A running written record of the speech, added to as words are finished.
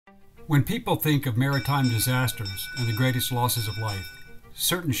When people think of maritime disasters and the greatest losses of life,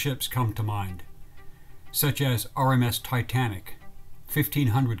 certain ships come to mind, such as RMS Titanic,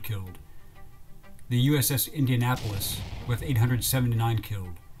 1,500 killed, the USS Indianapolis with 879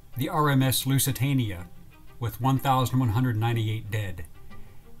 killed, the RMS Lusitania with 1,198 dead,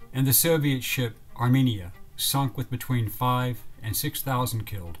 and the Soviet ship Armenia, sunk with between 5,000 and 6,000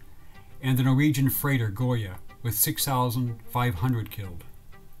 killed, and the Norwegian freighter Goya with 6,500 killed.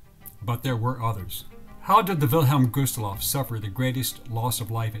 But there were others. How did the Wilhelm Gustloff suffer the greatest loss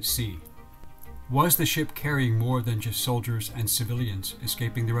of life at sea? Was the ship carrying more than just soldiers and civilians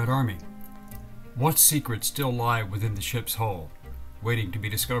escaping the Red Army? What secrets still lie within the ship's hull, waiting to be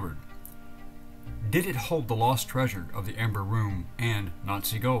discovered? Did it hold the lost treasure of the Amber Room and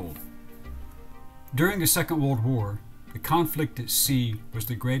Nazi gold? During the Second World War, the conflict at sea was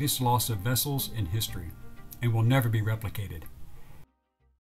the greatest loss of vessels in history and will never be replicated.